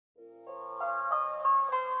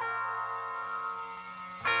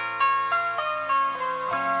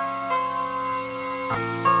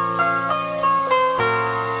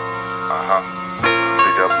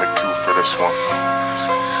Big up McQ for this one.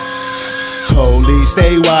 Police,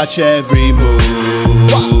 they watch every move.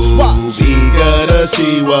 Eager to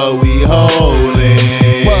see what we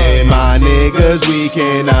holdin'. My niggas, we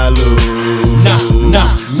cannot lose.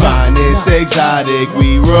 Finest exotic,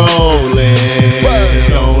 we rollin'.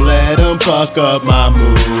 Don't let them fuck up my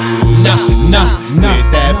mood.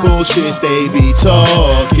 With that bullshit they be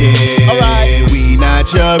talking. We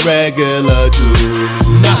not your regular dude.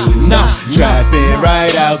 Trapping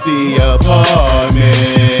right out the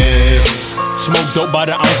apartment. Smoke dope by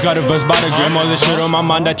the ounce, got a verse by the gram. All this shit on my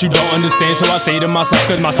mind that you don't understand, so I stay to myself,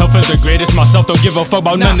 cause myself is the greatest. Myself don't give a fuck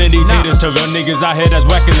about none of these haters. To real niggas out here that's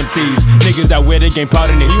whacking them thieves. Niggas that wear the game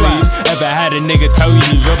proud in their sleeves. Ever had a nigga tell you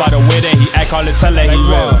he real by the way that he act, call it tell that he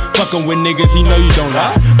real. Fuckin' with niggas, he know you don't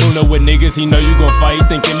lie. Don't know with niggas, he know you gon' fight,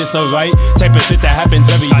 thinking it's alright. Type of shit that happens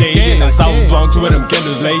every day. In the South Bronx where them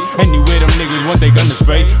candles lay. Anywhere them niggas want they gonna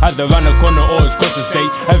spray. Either round the corner or it's across the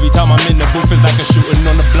state. Every time I'm in the booth it's like a shooting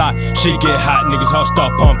on the block. Shit get hot, niggas heart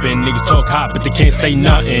start pumping. Niggas talk hot, but they can't say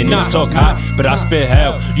nothing. Niggas talk hot, but I spit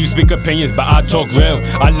hell. You speak opinions, but I talk real.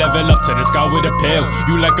 I level up to the sky with a pill.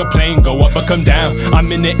 You like a plane, go up or come down.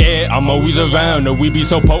 I'm in the air, I'm always around. The we be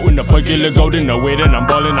so potent, the boy look golden. The way that I'm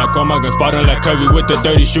ballin', I come, I can spot on like Curry with the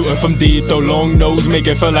dirty shooting from deep. Throw long nose, make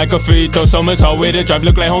it feel like a free throw. So much hard way to drive,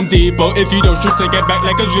 look like Home Depot. If you don't shoot, take it back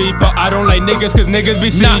like a reaper. I don't like niggas, cause niggas be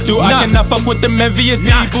see-through. I cannot fuck with them envious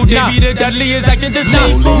people. They be the deadliest, acting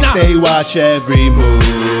deceitful. Police, they watch every move.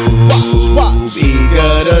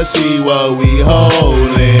 Eager to see what we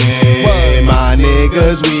holdin'. My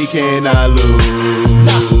niggas, we cannot lose.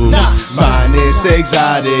 Finest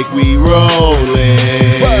exotic, we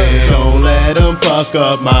rollin'. Don't let them fuck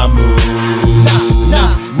up my mood.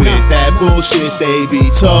 With that bullshit they be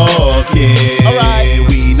talking.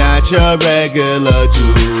 We not your regular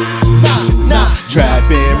dude.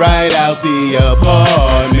 Trapping right out the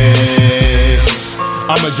apartment.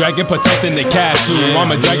 I'm a dragon protecting the castle.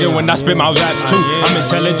 I'm a dragon when I spit my raps too. I'm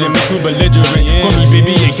intelligent, mixed with belligerent. Call me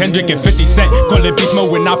Baby and Kendrick and 50 Cent. Call it beast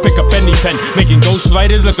mode when I pick up any pen. Making ghost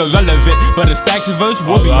writers look irrelevant, but a stacked verse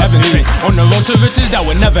will be heaven sent. On the road to riches that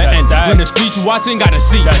will never end. When the speech watching, gotta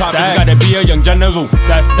see. Prophets gotta be a young general.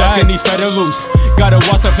 Ducking these federals. Gotta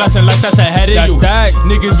watch the flashing lights that's ahead of you.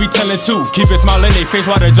 Niggas be telling too. Keep it smiling they face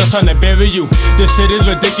while they just trying to bury you. This shit is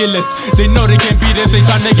ridiculous. They know they can't beat us. They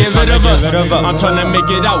trying to get rid of us. I'm trying to make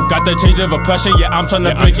it out. Got the change of oppression, yeah, I'm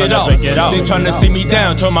tryna break it out. They tryna see me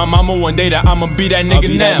down. Told my mama one day that I'ma be that nigga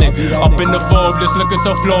now. Up in the Forbes, looking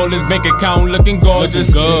so flawless. Bank account looking gorgeous.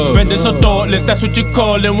 Spending so thoughtless, that's what you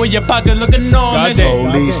call it. When your pocket looking enormous.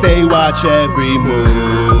 Police, they watch every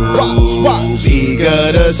move.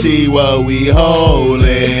 Eager to see what we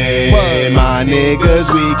holdin'. My niggas,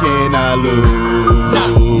 we cannot lose.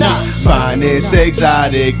 Finest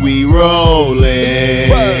exotic, we rollin'.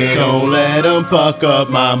 Don't let them fuck up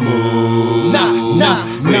my mood.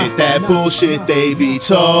 With that bullshit they be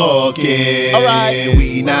talking.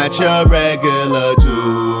 We not your regular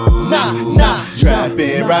dude.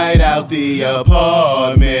 Trapping right out the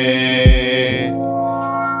apartment.